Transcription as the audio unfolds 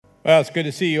Well, it's good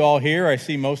to see you all here. I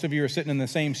see most of you are sitting in the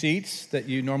same seats that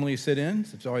you normally sit in.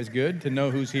 So it's always good to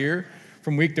know who's here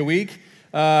from week to week.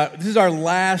 This is our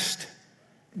last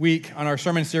week on our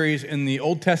sermon series in the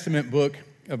Old Testament book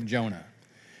of Jonah.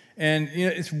 And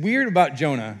it's weird about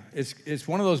Jonah. It's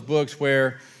one of those books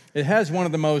where it has one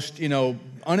of the most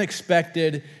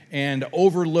unexpected and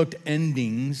overlooked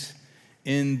endings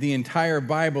in the entire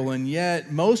Bible. And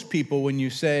yet, most people, when you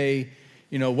say,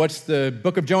 what's the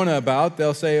book of Jonah about?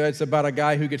 They'll say it's about a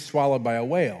guy who gets swallowed by a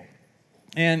whale.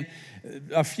 And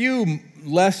a few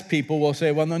less people will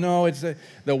say, well, no, it's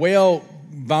the whale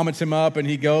vomits him up and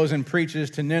he goes and preaches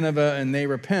to Nineveh and they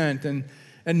repent.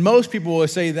 And most people will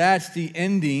say that's the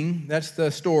ending, that's the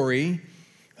story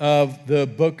of the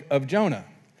book of Jonah.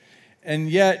 And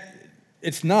yet,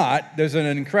 it's not. There's an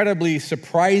incredibly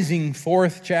surprising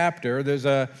fourth chapter. There's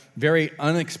a very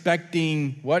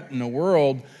unexpected, what in the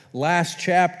world, last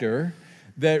chapter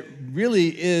that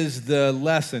really is the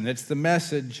lesson. It's the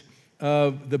message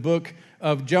of the book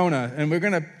of Jonah. And we're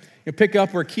going to pick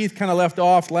up where Keith kind of left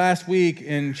off last week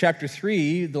in chapter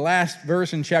 3. The last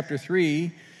verse in chapter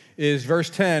 3 is verse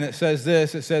 10. It says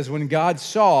this. It says, when God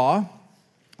saw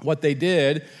what they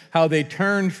did, how they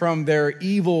turned from their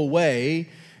evil way,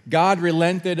 God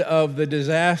relented of the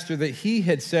disaster that he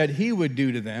had said he would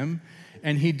do to them,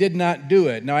 and he did not do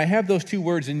it. Now, I have those two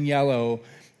words in yellow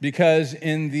because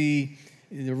in the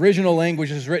original language,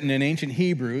 this is written in ancient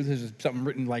Hebrew. This is something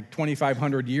written like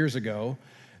 2,500 years ago.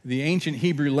 The ancient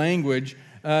Hebrew language,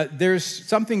 there's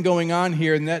something going on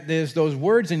here, and that is those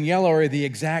words in yellow are the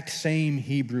exact same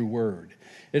Hebrew word.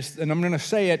 And I'm going to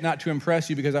say it not to impress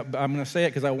you, because I'm going to say it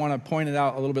because I want to point it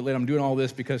out a little bit later. I'm doing all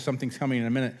this because something's coming in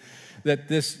a minute. That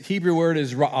this Hebrew word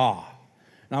is ra'ah.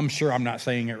 And I'm sure I'm not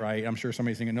saying it right. I'm sure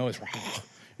somebody's thinking, no, it's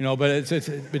ra'ah. But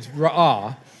it's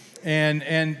ra'ah.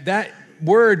 And that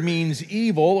word means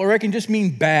evil, or it can just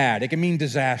mean bad. It can mean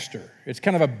disaster. It's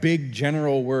kind of a big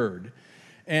general word.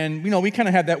 And, we kind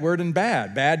of have that word in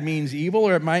bad. Bad means evil,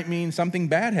 or it might mean something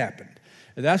bad happened.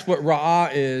 And that's what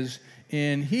ra'ah is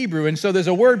in Hebrew. And so there's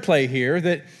a word play here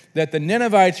that the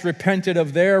Ninevites repented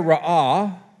of their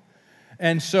ra'ah,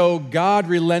 and so God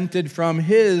relented from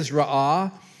his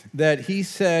ra'ah that he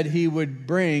said he would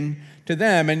bring to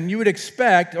them. And you would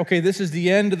expect, okay, this is the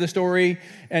end of the story,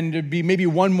 and there'd be maybe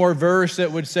one more verse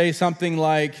that would say something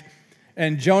like,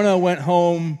 and Jonah went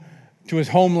home to his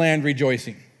homeland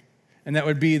rejoicing. And that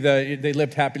would be they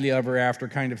lived happily ever after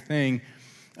kind of thing.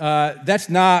 That's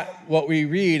not what we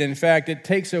read. In fact, it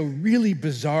takes a really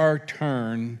bizarre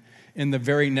turn in the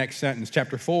very next sentence.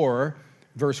 Chapter 4,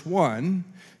 verse 1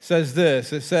 says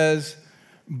this. It says,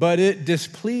 but it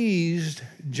displeased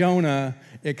Jonah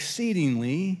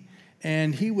exceedingly,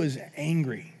 and he was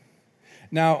angry.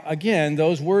 Now, again,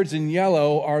 those words in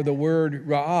yellow are the word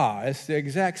ra'ah. It's the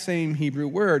exact same Hebrew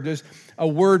word. There's a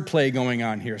word play going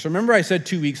on here. So remember I said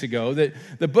 2 weeks ago that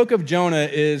the book of Jonah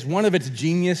is one of its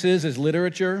geniuses as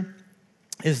literature,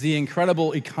 is the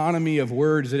incredible economy of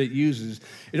words that it uses.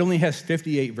 It only has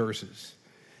 58 verses.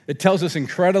 It tells this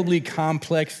incredibly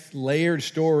complex, layered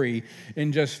story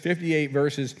in just 58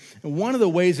 verses. And one of the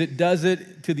ways it does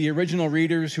it to the original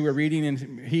readers who are reading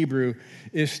in Hebrew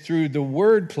is through the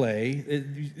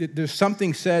wordplay. There's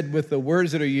something said with the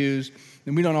words that are used,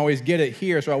 and we don't always get it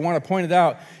here, so I want to point it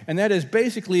out. And that is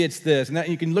basically it's this. And that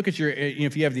you can look at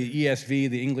if you have the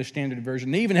ESV, the English Standard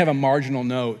Version, they even have a marginal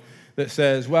note that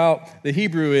says, well, the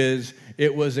Hebrew is,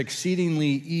 it was exceedingly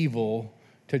evil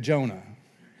to Jonah.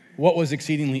 What was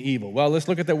exceedingly evil? Well, let's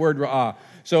look at the word ra'ah.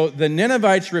 So the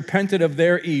Ninevites repented of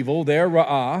their evil, their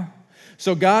ra'ah.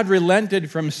 So God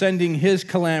relented from sending his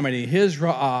calamity, his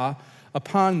ra'ah,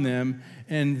 upon them.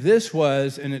 And this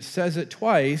was, and it says it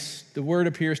twice, the word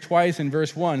appears twice in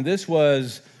verse 1. This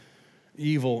was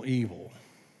evil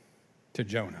to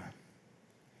Jonah.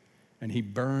 And he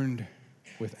burned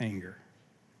with anger.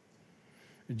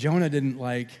 Jonah didn't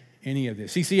like any of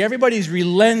this. See, everybody's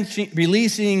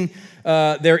releasing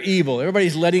their evil.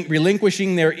 Everybody's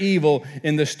relinquishing their evil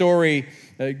in the story.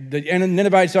 The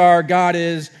Ninevites are, God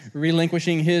is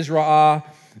relinquishing his ra'ah,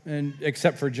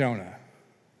 except for Jonah.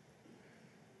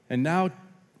 And now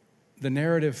the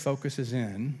narrative focuses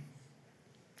in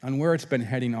on where it's been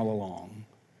heading all along.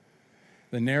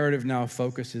 The narrative now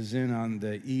focuses in on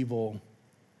the evil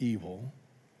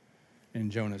in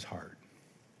Jonah's heart.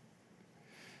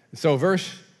 So verse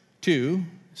 2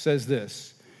 says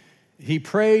this, he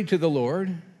prayed to the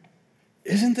Lord,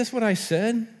 isn't this what I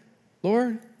said,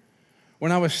 Lord,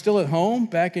 when I was still at home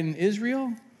back in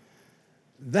Israel?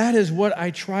 That is what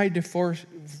I tried to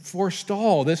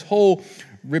forestall, this whole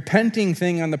repenting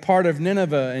thing on the part of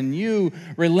Nineveh and you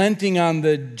relenting on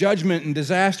the judgment and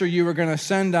disaster you were going to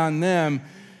send on them.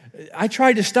 I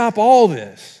tried to stop all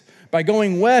this by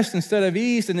going west instead of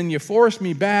east, and then you forced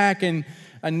me back, and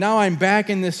now I'm back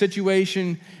in this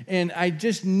situation, and I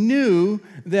just knew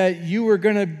that you were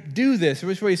going to do this.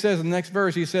 Which is what he says in the next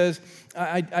verse. He says,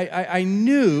 I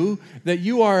knew that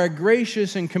you are a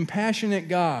gracious and compassionate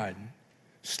God,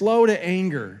 slow to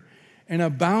anger and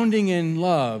abounding in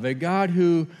love, a God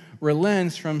who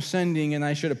relents from sending, and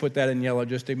I should have put that in yellow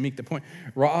just to make the point,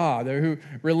 ra'ah, who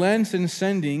relents in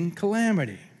sending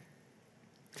calamity.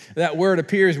 That word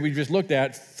appears, we just looked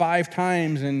at, 5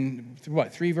 times in,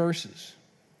 3 verses.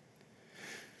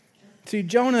 See,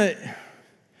 Jonah,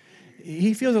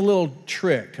 he feels a little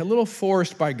tricked, a little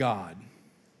forced by God,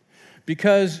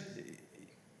 because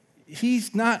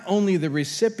he's not only the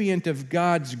recipient of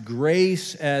God's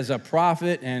grace as a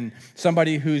prophet and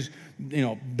somebody who's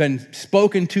been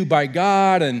spoken to by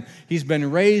God, and he's been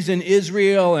raised in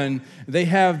Israel, and they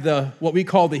have what we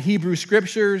call the Hebrew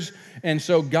Scriptures, and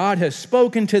so God has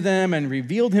spoken to them and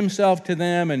revealed himself to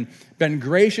them and been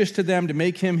gracious to them to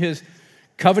make him his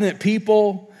covenant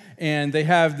people, and they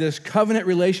have this covenant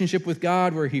relationship with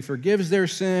God where he forgives their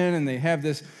sin, and they have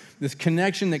this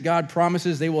connection that God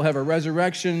promises they will have a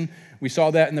resurrection. We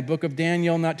saw that in the book of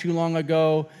Daniel not too long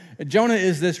ago. Jonah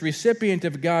is this recipient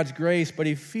of God's grace, but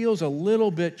he feels a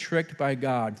little bit tricked by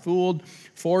God, fooled,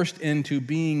 forced into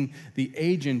being the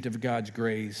agent of God's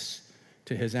grace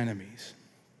to his enemies.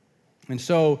 And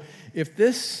so if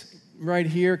this right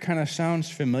here kind of sounds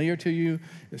familiar to you,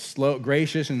 slow,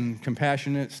 gracious and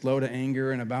compassionate, slow to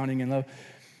anger and abounding in love,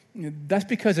 that's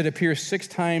because it appears 6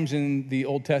 times in the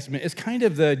Old Testament. It's kind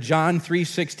of the John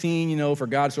 3:16, for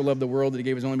God so loved the world that he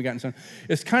gave his only begotten son.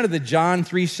 It's kind of the John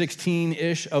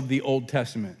 3:16-ish of the Old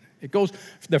Testament. It goes,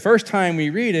 the first time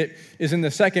we read it is in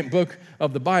the second book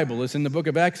of the Bible. It's in the book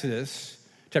of Exodus,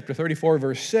 chapter 34,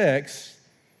 verse 6.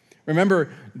 Remember,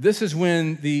 this is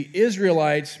when the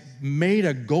Israelites made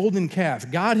a golden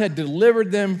calf. God had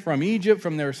delivered them from Egypt,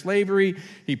 from their slavery.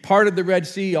 He parted the Red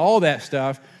Sea, all that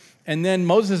stuff. And then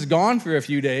Moses is gone for a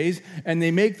few days, and they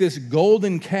make this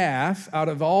golden calf out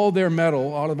of all their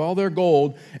metal, out of all their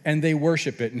gold, and they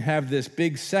worship it and have this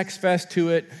big sex fest to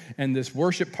it and this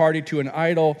worship party to an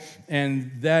idol.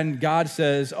 And then God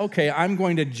says, okay, I'm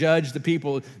going to judge the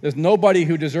people. There's nobody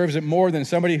who deserves it more than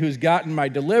somebody who's gotten my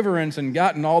deliverance and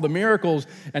gotten all the miracles,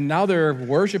 and now they're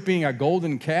worshiping a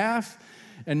golden calf.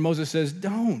 And Moses says,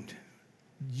 don't.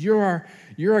 You're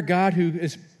a God who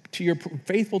is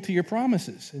faithful to your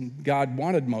promises. And God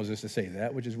wanted Moses to say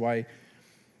that, which is why.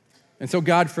 And so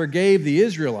God forgave the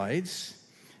Israelites.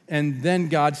 And then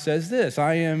God says this,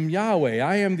 I am Yahweh,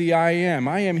 I am the I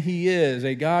am He is,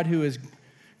 a God who is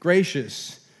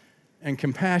gracious and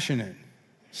compassionate,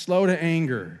 slow to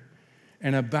anger,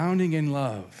 and abounding in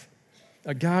love,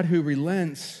 a God who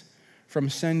relents from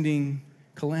sending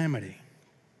calamity.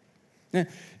 Now,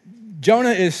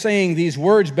 Jonah is saying these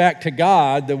words back to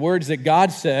God, the words that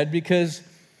God said, because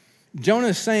Jonah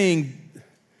is saying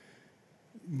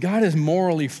God is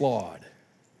morally flawed.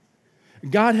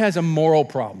 God has a moral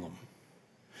problem.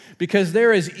 Because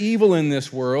there is evil in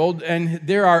this world, and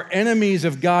there are enemies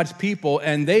of God's people,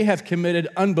 and they have committed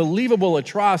unbelievable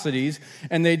atrocities,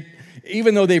 and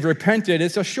even though they've repented,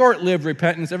 it's a short-lived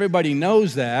repentance. Everybody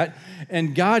knows that.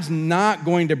 And God's not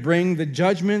going to bring the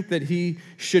judgment that he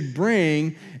should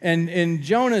bring. And in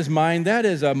Jonah's mind, that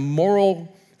is a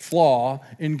moral flaw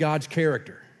in God's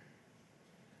character.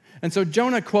 And so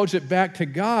Jonah quotes it back to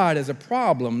God as a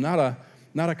problem, not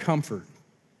a comfort.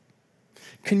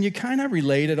 Can you kind of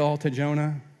relate it all to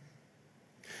Jonah?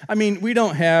 I mean, we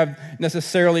don't have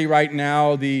necessarily right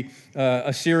now the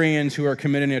Assyrians who are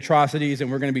committing atrocities and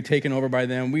we're going to be taken over by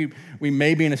them. We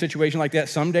may be in a situation like that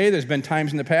someday. There's been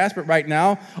times in the past, but right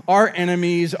now our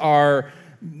enemies are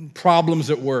problems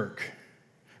at work.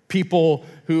 People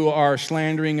who are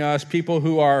slandering us, people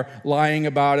who are lying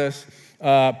about us,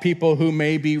 people who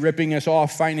may be ripping us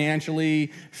off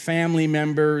financially, family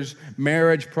members,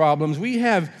 marriage problems. We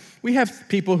have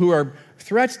people who are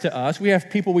threats to us. We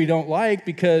have people we don't like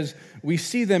because we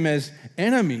see them as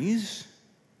enemies.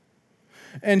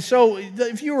 And so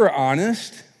if you were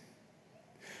honest,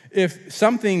 if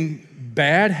something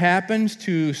bad happens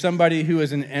to somebody who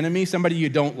is an enemy, somebody you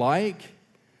don't like,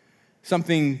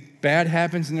 something bad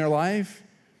happens in their life,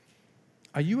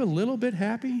 are you a little bit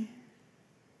happy?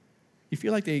 You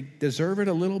feel like they deserve it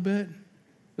a little bit?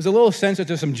 There's a little sense that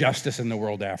there's some justice in the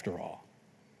world after all.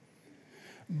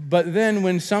 But then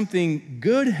when something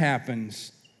good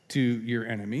happens to your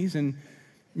enemies, and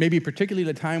maybe particularly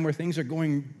at a time where things are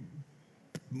going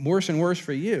worse and worse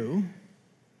for you,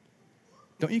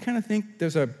 don't you kind of think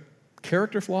there's a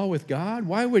character flaw with God?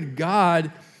 Why would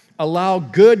God allow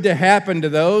good to happen to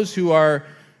those who are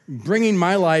bringing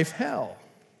my life hell.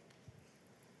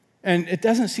 And it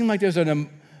doesn't seem like there's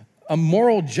a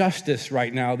moral justice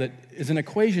right now that is an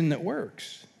equation that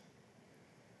works.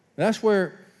 That's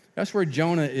where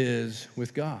Jonah is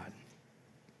with God.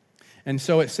 And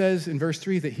so it says in verse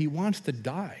 3 that he wants to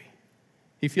die.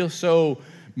 He feels so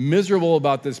miserable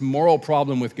about this moral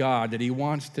problem with God that he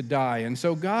wants to die. And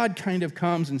so God kind of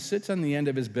comes and sits on the end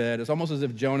of his bed. It's almost as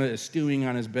if Jonah is stewing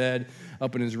on his bed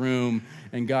up in his room,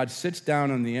 and God sits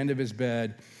down on the end of his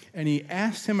bed, and he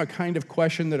asks him a kind of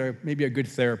question that maybe a good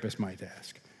therapist might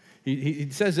ask. He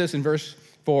says this in verse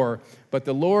 4, "But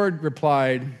the Lord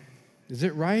replied, 'Is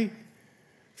it right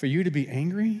for you to be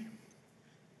angry?'"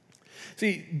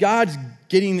 See, God's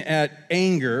getting at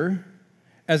anger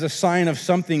as a sign of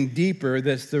something deeper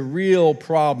that's the real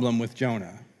problem with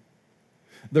Jonah.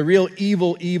 The real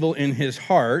evil in his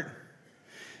heart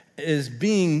is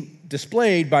being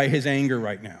displayed by his anger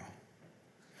right now.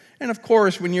 And of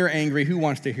course, when you're angry, who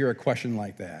wants to hear a question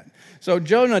like that? So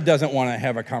Jonah doesn't want to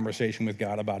have a conversation with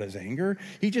God about his anger.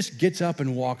 He just gets up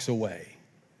and walks away.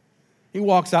 He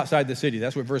walks outside the city.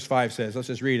 That's what verse 5 says. Let's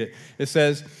just read it. It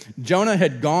says, "Jonah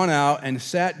had gone out and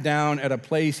sat down at a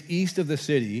place east of the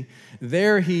city.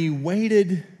 There he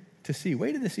waited to see."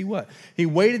 Waited to see what? He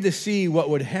waited to see what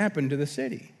would happen to the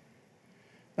city.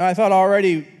 Now, I thought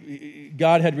already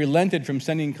God had relented from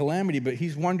sending calamity, but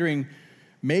he's wondering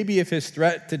maybe if his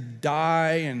threat to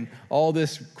die and all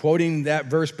this quoting that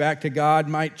verse back to God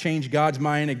might change God's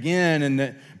mind again, and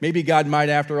that maybe God might,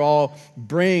 after all,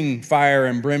 bring fire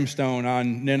and brimstone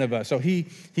on Nineveh. So he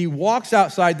walks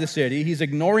outside the city. He's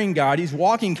ignoring God. He's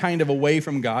walking kind of away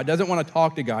from God, doesn't want to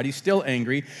talk to God. He's still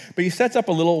angry, but he sets up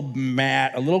a little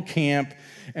mat, a little camp,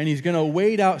 and he's going to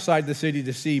wait outside the city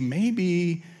to see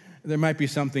maybe there might be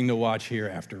something to watch here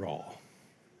after all.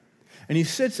 And he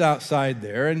sits outside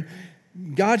there, and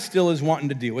God still is wanting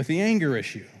to deal with the anger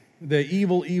issue, the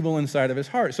evil inside of his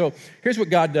heart. So here's what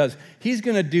God does. He's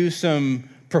going to do some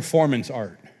performance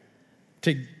art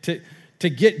to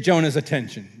get Jonah's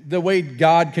attention, the way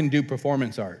God can do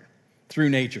performance art through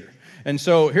nature. And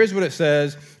so here's what it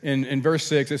says in verse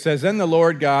 6. It says, "Then the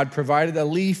Lord God provided a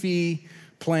leafy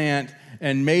plant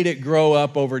and made it grow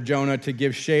up over Jonah to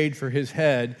give shade for his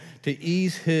head, to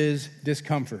ease his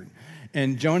discomfort.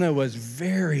 And Jonah was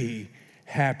very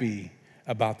happy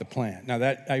about the plant." Now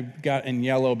that I got in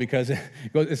yellow because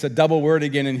it's a double word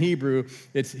again in Hebrew.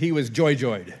 He was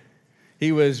joy-joyed.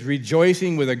 He was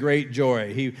rejoicing with a great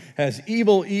joy. He has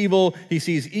evil. He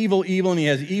sees evil, and he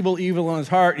has evil in his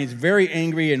heart. And he's very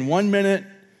angry in 1 minute,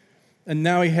 and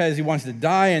now he wants to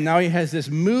die, and now he has this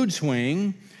mood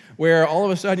swing where all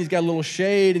of a sudden he's got a little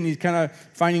shade, and he's kind of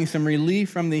finding some relief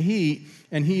from the heat,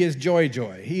 and he is joy.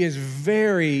 He is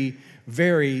very,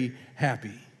 very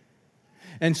happy.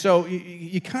 And so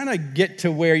you kind of get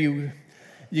to where you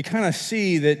kind of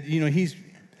see that,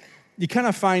 you kind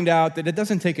of find out that it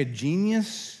doesn't take a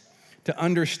genius to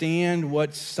understand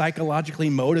what's psychologically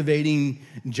motivating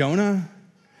Jonah.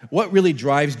 What really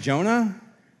drives Jonah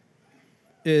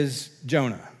is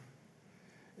Jonah.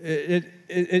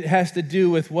 It has to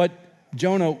do with what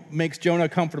makes Jonah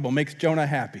comfortable, makes Jonah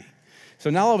happy.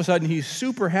 So now all of a sudden he's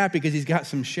super happy because he's got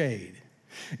some shade.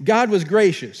 God was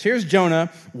gracious. Here's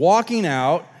Jonah walking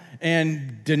out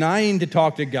and denying to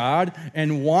talk to God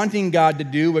and wanting God to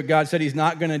do what God said he's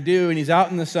not going to do. And he's out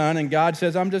in the sun, and God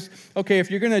says, okay, if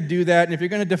you're going to do that, and if you're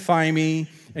going to defy me,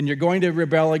 and you're going to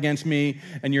rebel against me,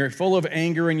 and you're full of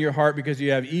anger in your heart because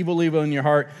you have evil in your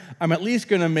heart, I'm at least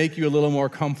going to make you a little more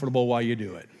comfortable while you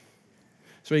do it.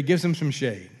 So he gives him some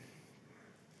shade.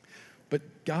 But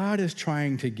God is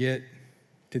trying to get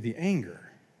to the anger.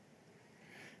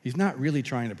 He's not really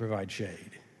trying to provide shade.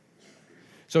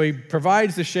 So he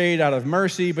provides the shade out of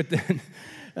mercy, but then,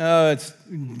 it's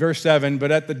verse 7,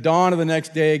 "But at the dawn of the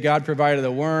next day, God provided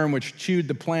a worm which chewed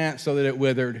the plant so that it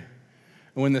withered.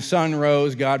 And when the sun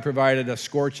rose, God provided a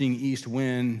scorching east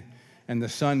wind, and the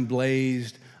sun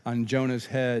blazed on Jonah's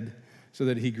head so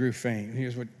that he grew faint."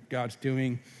 Here's what God's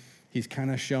doing. He's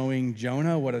kind of showing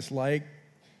Jonah what it's like,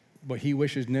 what he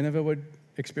wishes Nineveh would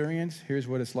experience. Here's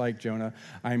what it's like, Jonah.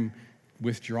 I'm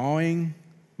withdrawing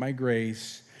my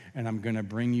grace, and I'm going to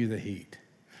bring you the heat.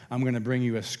 I'm going to bring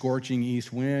you a scorching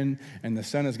east wind, and the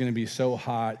sun is going to be so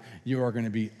hot, you are going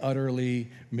to be utterly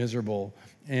miserable.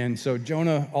 And so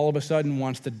Jonah all of a sudden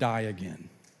wants to die again.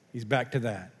 He's back to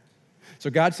that. So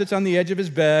God sits on the edge of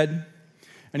his bed,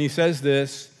 and he says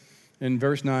this in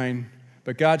verse 9,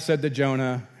 "But God said to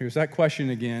Jonah," here's that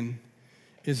question again,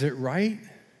 "Is it right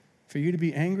for you to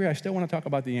be angry?" I still want to talk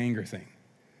about the anger thing.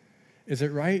 Is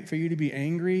it right for you to be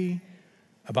angry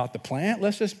about the plant?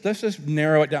 Let's just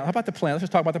narrow it down. How about the plant? Let's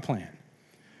just talk about the plant.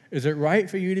 Is it right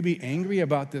for you to be angry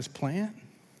about this plant?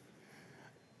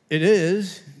 It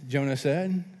is, Jonah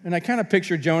said. And I kind of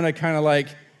picture Jonah kind of like,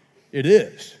 it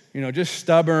is, just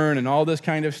stubborn and all this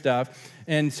kind of stuff.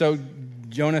 And so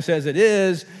Jonah says it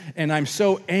is, and I'm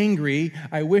so angry,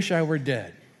 I wish I were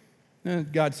dead.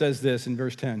 And God says this in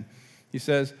verse 10. He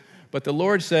says, but the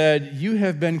Lord said, you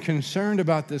have been concerned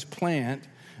about this plant,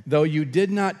 though you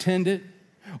did not tend it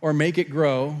or make it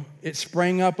grow. It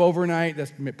sprang up overnight.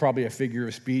 That's probably a figure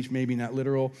of speech, maybe not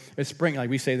literal. It sprang, like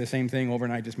we say the same thing,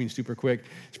 overnight just means super quick.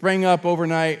 Sprang up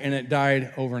overnight and it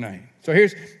died overnight. So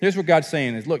here's what God's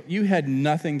saying is, look, you had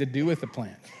nothing to do with the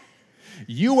plant.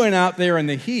 You went out there in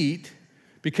the heat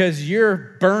because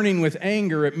you're burning with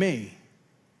anger at me.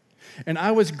 And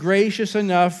I was gracious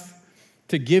enough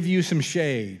to give you some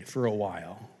shade for a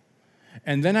while.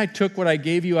 And then I took what I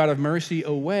gave you out of mercy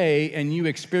away, and you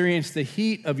experienced the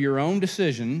heat of your own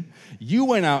decision. You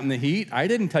went out in the heat. I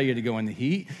didn't tell you to go in the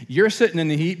heat. You're sitting in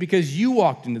the heat because you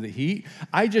walked into the heat.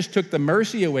 I just took the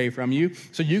mercy away from you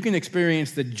so you can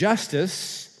experience the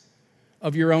justice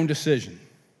of your own decision.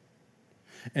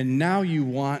 And now you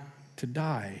want to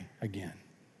die again.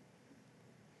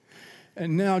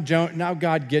 And now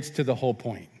God gets to the whole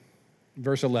point.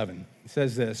 Verse 11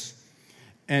 says this,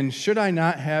 and should I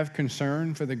not have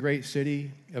concern for the great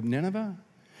city of Nineveh,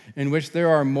 in which there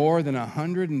are more than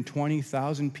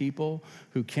 120,000 people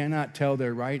who cannot tell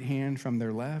their right hand from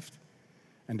their left,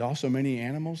 and also many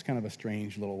animals? Kind of a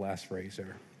strange little last phrase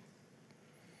there.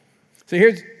 So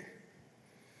here's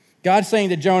God saying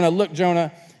to Jonah, look,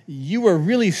 Jonah, you were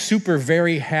really super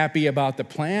very happy about the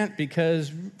plant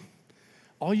because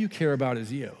all you care about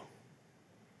is you.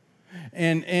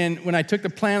 And when I took the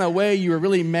plant away, you were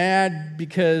really mad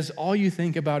because all you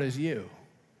think about is you.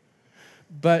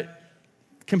 But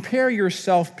compare your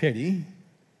self-pity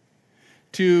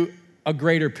to a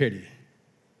greater pity.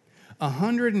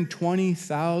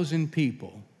 120,000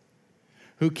 people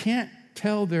who can't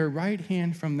tell their right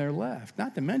hand from their left,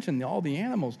 not to mention all the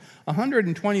animals.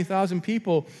 120,000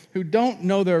 people who don't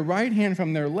know their right hand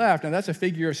from their left. Now, that's a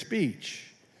figure of speech.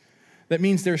 That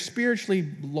means they're spiritually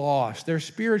lost. They're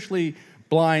spiritually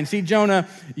blind. See, Jonah,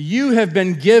 you have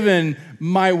been given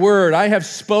my word. I have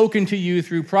spoken to you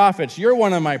through prophets. You're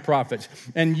one of my prophets.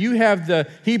 And you have the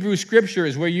Hebrew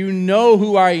scriptures where you know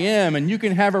who I am and you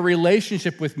can have a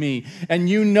relationship with me. And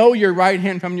you know your right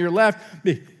hand from your left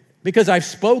because I've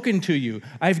spoken to you.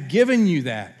 I've given you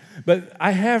that. But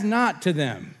I have not to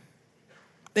them.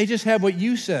 They just have what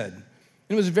you said.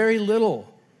 It was very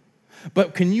little.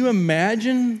 But can you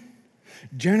imagine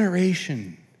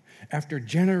generation after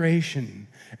generation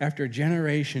after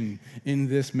generation in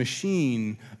this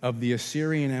machine of the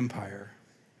Assyrian Empire?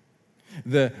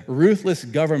 The ruthless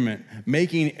government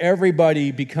making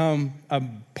everybody become a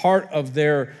part of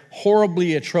their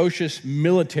horribly atrocious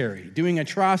military, doing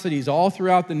atrocities all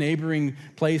throughout the neighboring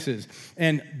places,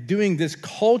 and doing this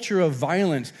culture of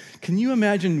violence. Can you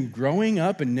imagine growing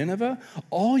up in Nineveh?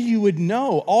 All you would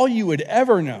know, all you would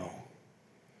ever know,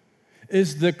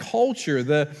 is the culture,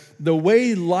 the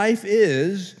way life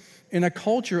is in a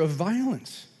culture of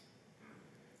violence.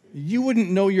 You wouldn't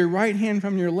know your right hand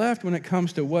from your left when it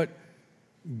comes to what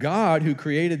God, who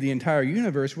created the entire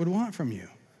universe, would want from you.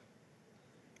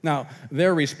 Now,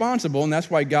 they're responsible, and that's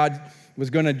why God was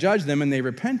going to judge them, and they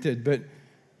repented, but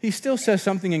he still says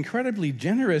something incredibly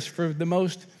generous for the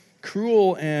most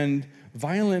cruel and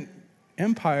violent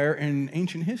empire in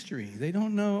ancient history. They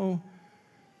don't know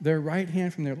their right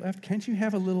hand from their left. Can't you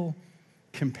have a little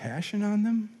compassion on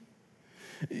them?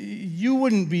 You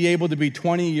wouldn't be able to be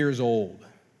 20 years old.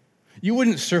 You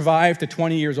wouldn't survive to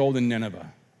 20 years old in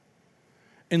Nineveh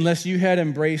unless you had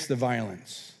embraced the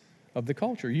violence of the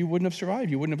culture. You wouldn't have survived.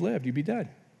 You wouldn't have lived. You'd be dead.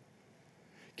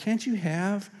 Can't you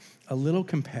have a little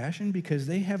compassion because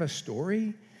they have a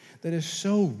story that is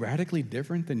so radically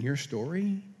different than your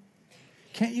story?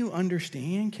 Can't you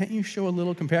understand? Can't you show a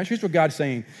little compassion? Here's what God's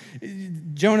saying.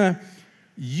 Jonah,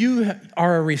 you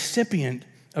are a recipient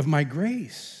of my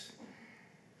grace.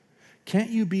 Can't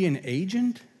you be an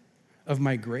agent of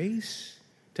my grace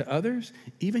to others,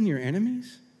 even your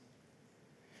enemies?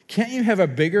 Can't you have a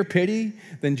bigger pity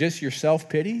than just your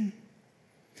self-pity?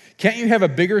 Can't you have a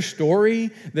bigger story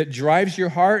that drives your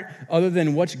heart other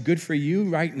than what's good for you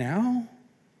right now?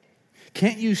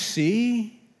 Can't you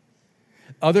see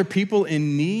other people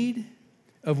in need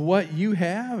of what you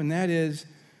have, and that is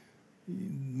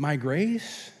my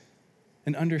grace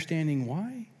and understanding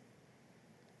why?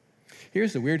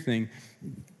 Here's the weird thing.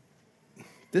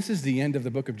 This is the end of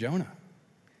the book of Jonah.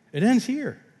 It ends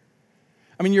here.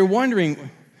 I mean, you're wondering,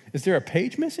 is there a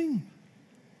page missing?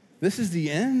 This is the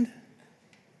end?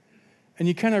 And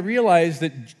you kind of realize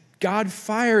that God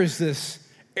fires this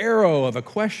arrow of a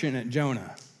question at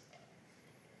Jonah.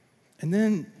 And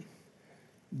then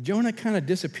Jonah kind of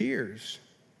disappears.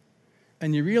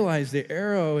 And you realize the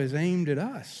arrow is aimed at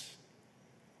us.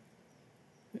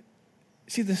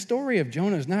 See, the story of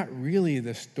Jonah is not really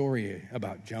the story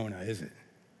about Jonah, is it?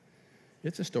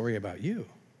 It's a story about you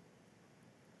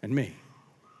and me.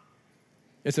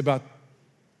 It's about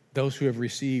those who have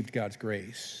received God's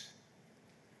grace.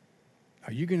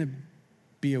 Are you going to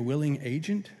be a willing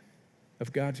agent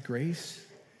of God's grace,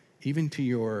 even to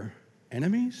your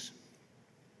enemies?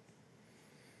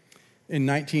 In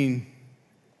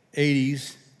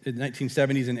 1970s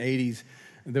and 80s,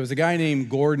 there was a guy named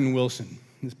Gordon Wilson.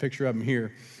 This picture of him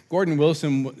here. Gordon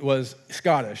Wilson was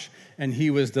Scottish, and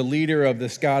he was the leader of the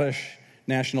Scottish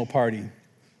National Party.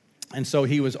 And so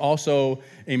he was also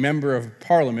a member of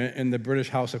Parliament in the British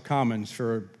House of Commons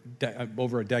for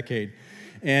over a decade.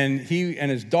 And he and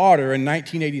his daughter in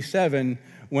 1987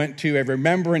 went to a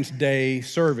Remembrance Day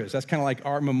service. That's kind of like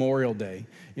our Memorial Day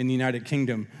in the United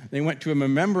Kingdom. They went to a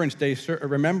Remembrance Day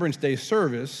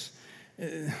service.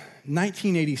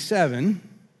 1987,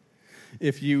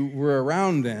 if you were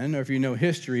around then, or if you know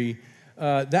history,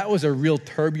 that was a real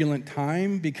turbulent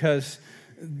time because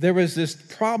there was this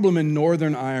problem in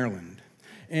Northern Ireland.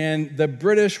 And the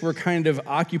British were kind of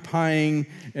occupying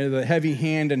the heavy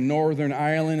hand in Northern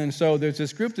Ireland. And so there's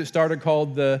this group that started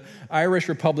called the Irish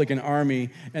Republican Army,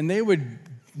 and they would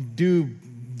do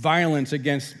violence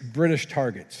against British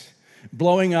targets,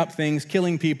 blowing up things,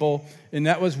 killing people. And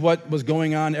that was what was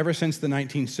going on ever since the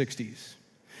 1960s.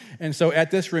 And so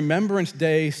at this Remembrance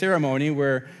Day ceremony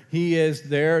where he is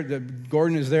there,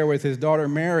 Gordon is there with his daughter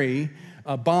Mary,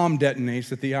 a bomb detonates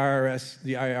that the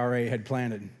IRA had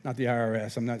planted. Not the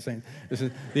IRS, I'm not saying. This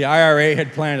is the IRA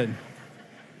had planted.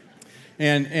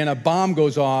 And a bomb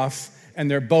goes off, and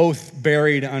they're both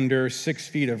buried under 6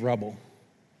 feet of rubble.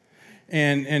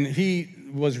 And he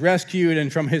was rescued,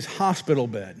 and from his hospital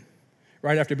bed,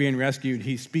 right after being rescued,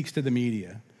 he speaks to the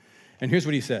media. And here's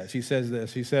what he says. He says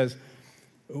this. He says,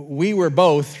 "We were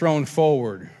both thrown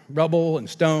forward, rubble and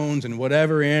stones and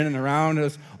whatever in and around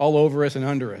us, all over us and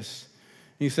under us."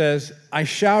 He says, "I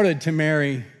shouted to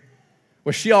Mary,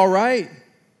 'Was she all right?'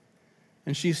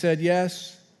 And she said,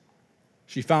 'Yes.'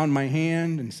 She found my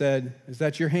hand and said, 'Is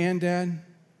that your hand, Dad?'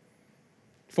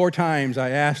 4 times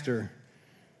I asked her.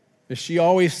 If she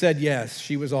always said yes,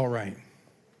 she was all right.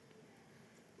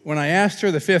 When I asked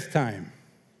her the 5th time,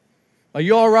 'Are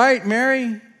you all right,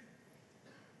 Mary?'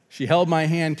 She held my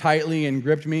hand tightly and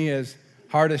gripped me as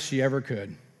hard as she ever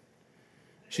could.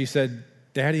 She said,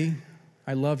 'Daddy,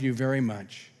 I love you very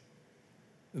much.'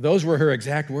 Those were her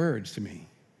exact words to me,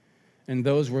 and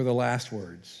those were the last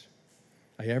words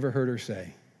I ever heard her say."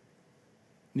 And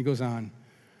he goes on,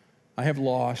 "I have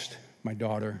lost my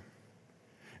daughter,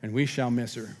 and we shall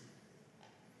miss her.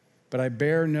 But I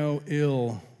bear no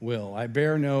ill will. I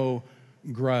bear no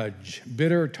grudge.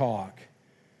 Bitter talk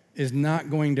is not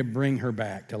going to bring her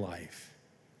back to life.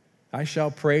 I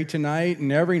shall pray tonight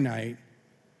and every night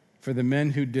for the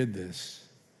men who did this,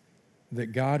 that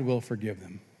God will forgive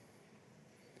them."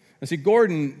 And see,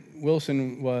 Gordon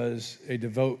Wilson was a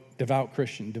devout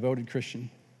Christian, devoted Christian.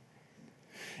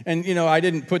 And, you know, I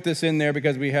didn't put this in there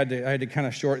because I had to kind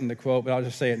of shorten the quote, but I'll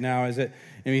just say it now. And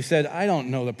he said, "I don't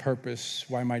know the purpose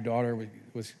why my daughter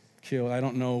was killed. I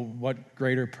don't know what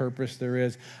greater purpose there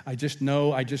is. I just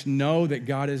know that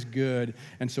God is good,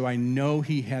 and so I know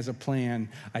he has a plan.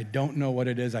 I don't know what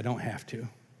it is. I don't have to."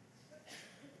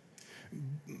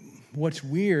 What's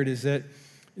weird is that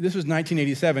this was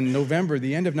 1987, November,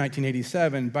 the end of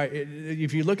 1987.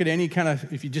 If you look at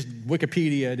if you just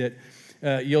Wikipedia'd it,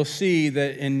 you'll see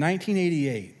that in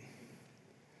 1988,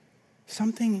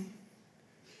 something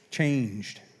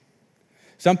changed.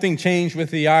 Something changed with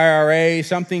the IRA,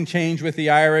 something changed with the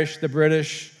Irish, the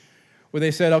British, where they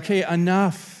said, okay,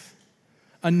 enough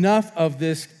of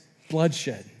this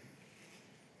bloodshed.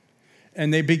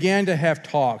 And they began to have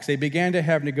talks. They began to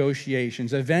have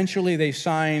negotiations. Eventually, they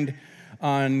signed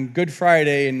on Good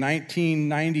Friday in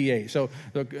 1998. So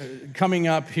coming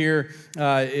up here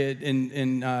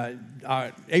in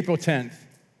April 10th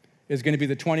is going to be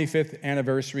the 25th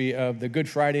anniversary of the Good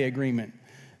Friday Agreement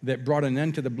that brought an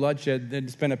end to the bloodshed.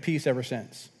 It's been a peace ever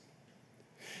since.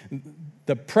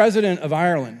 The president of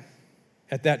Ireland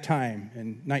at that time,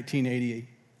 in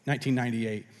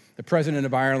 1998, the president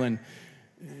of Ireland,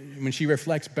 when she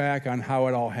reflects back on how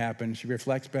it all happened, she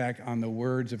reflects back on the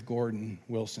words of Gordon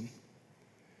Wilson.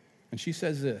 And she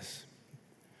says this.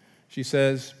 She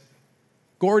says,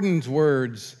 "Gordon's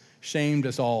words shamed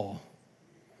us all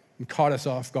and caught us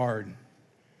off guard.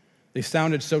 They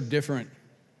sounded so different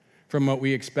from what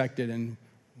we expected, and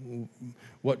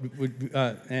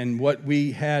what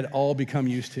we had all become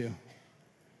used to.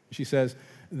 She says,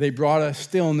 they brought a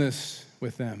stillness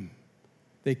with them.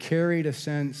 They carried a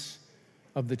sense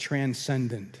of the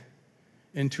transcendent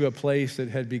into a place that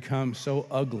had become so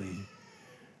ugly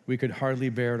we could hardly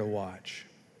bear to watch.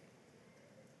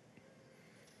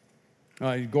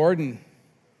 Gordon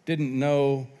didn't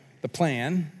know the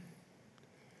plan,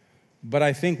 but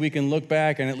I think we can look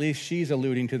back, and at least she's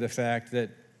alluding to the fact that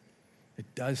it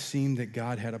does seem that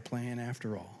God had a plan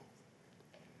after all.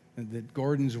 And that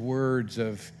Gordon's words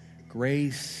of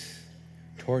grace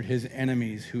toward his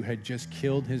enemies who had just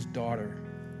killed his daughter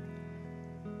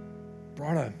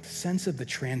brought a sense of the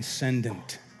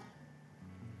transcendent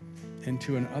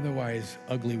into an otherwise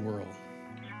ugly world.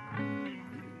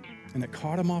 And it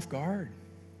caught him off guard.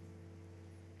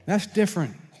 That's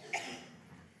different.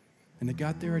 And it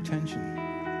got their attention.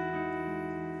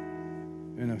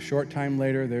 And a short time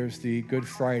later, there's the Good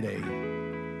Friday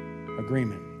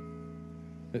agreement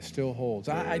that still holds.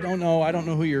 I don't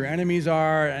know who your enemies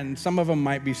are, and some of them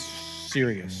might be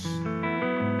serious.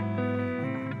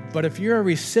 But if you're a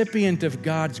recipient of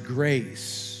God's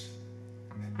grace,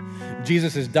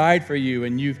 Jesus has died for you,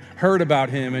 and you've heard about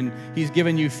him, and he's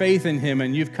given you faith in him,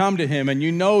 and you've come to him, and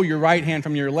you know your right hand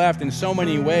from your left in so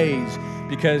many ways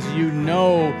because you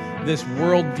know this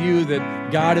worldview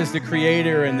that God is the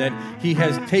creator and that he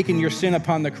has taken your sin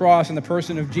upon the cross in the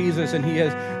person of Jesus, and he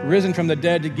has risen from the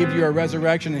dead to give you a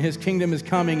resurrection, and his kingdom is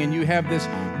coming, and you have this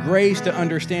grace to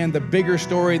understand the bigger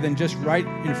story than just right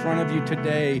in front of you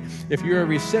today. If you're a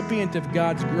recipient of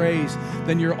God's grace,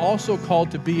 then you're also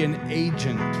called to be an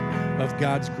agent of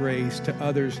God's grace to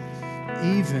others,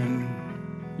 even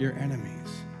your enemies.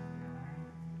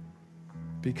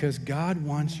 Because God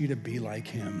wants you to be like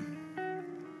him,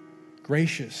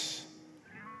 gracious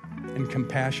and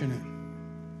compassionate,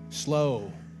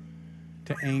 slow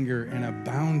to anger and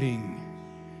abounding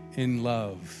in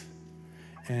love,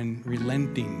 and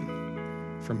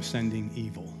relenting from sending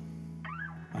evil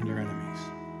on your enemies.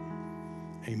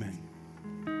 Amen.